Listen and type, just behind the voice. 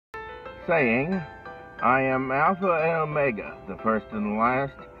saying, I am Alpha and Omega, the first and the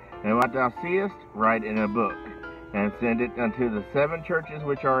last, and what thou seest, write in a book, and send it unto the 7 churches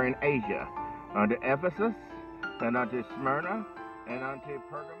which are in Asia, unto Ephesus, and unto Smyrna, and unto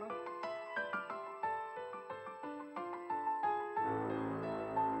Pergamos.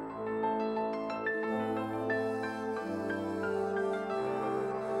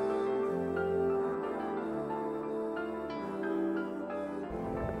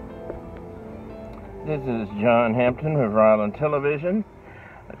 This is John Hampton with Ryland Television.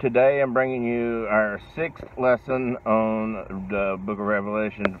 Today I'm bringing you our 6th lesson on the book of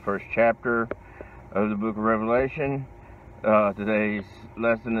Revelation, the first chapter of the book of Revelation. Today's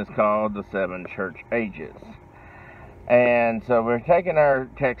lesson is called The 7 Church Ages. And so we're taking our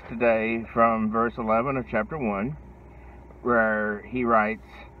text today from verse 11 of chapter 1, where he writes,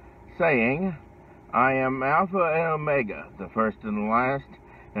 saying, I am Alpha and Omega, the first and the last,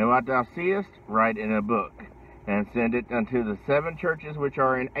 and what thou seest, write in a book, and send it unto the 7 churches which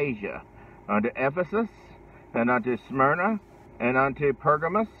are in Asia, unto Ephesus, and unto Smyrna, and unto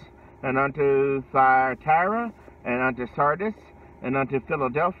Pergamos, and unto Thyatira, and unto Sardis, and unto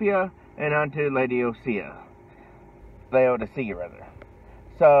Philadelphia, and unto Laodicea.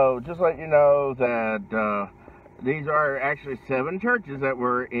 So, just let you know that these are actually 7 churches that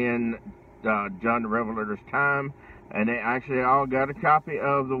were in John the Revelator's time, and they actually all got a copy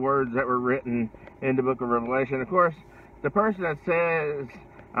of the words that were written in the book of Revelation. Of course, the person that says,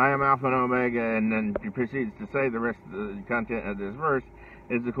 I am Alpha and Omega, and then proceeds to say the rest of the content of this verse,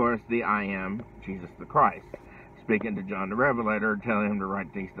 is, of course, the I am, Jesus the Christ, speaking to John the Revelator, telling him to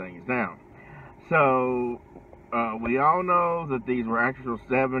write these things down. So, we all know that these were actual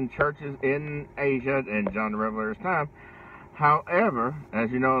 7 churches in Asia in John the Revelator's time. However,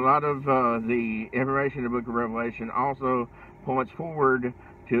 as you know, a lot of the information in the book of Revelation also points forward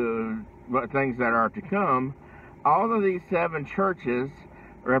to things that are to come. All of these 7 churches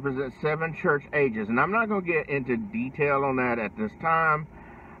represent 7 church ages, and I'm not going to get into detail on that at this time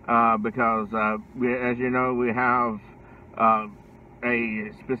because, as you know, we have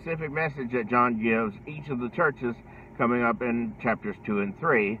a specific message that John gives each of the churches coming up in chapters 2 and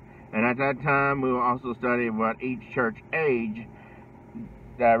 3. And at that time, we will also study what each church age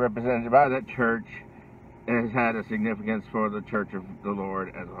represented by that church has had a significance for the church of the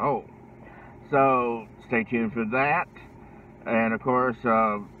Lord as a whole. So, stay tuned for that. And, of course,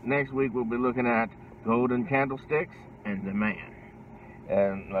 next week we'll be looking at golden candlesticks and the man.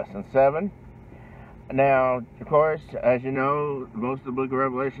 And lesson 7. Now, of course, as you know, most of the book of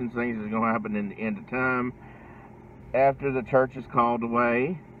Revelation things is going to happen in the end of time after the church is called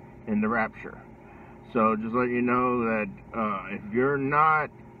away in the rapture. So just let you know that if you're not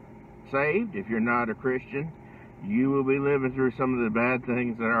saved, if you're not a Christian, you will be living through some of the bad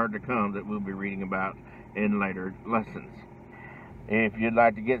things that are to come that we'll be reading about in later lessons. If you'd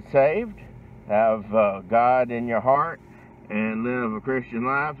like to get saved, have God in your heart, and live a Christian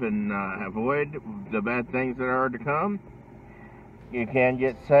life and avoid the bad things that are to come, you can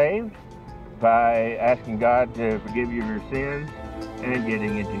get saved by asking God to forgive you of your sins and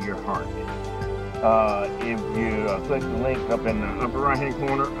getting into your heart. If you click the link up in the upper right hand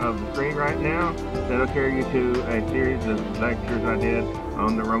corner of the screen right now, that'll carry you to a series of lectures I did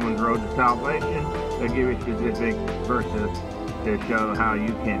on the Romans Road to Salvation that give you specific verses to show how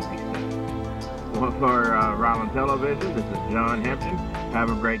you can be saved. Well, for Ryland Television, this is John Hampton. Have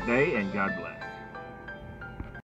a great day and God bless.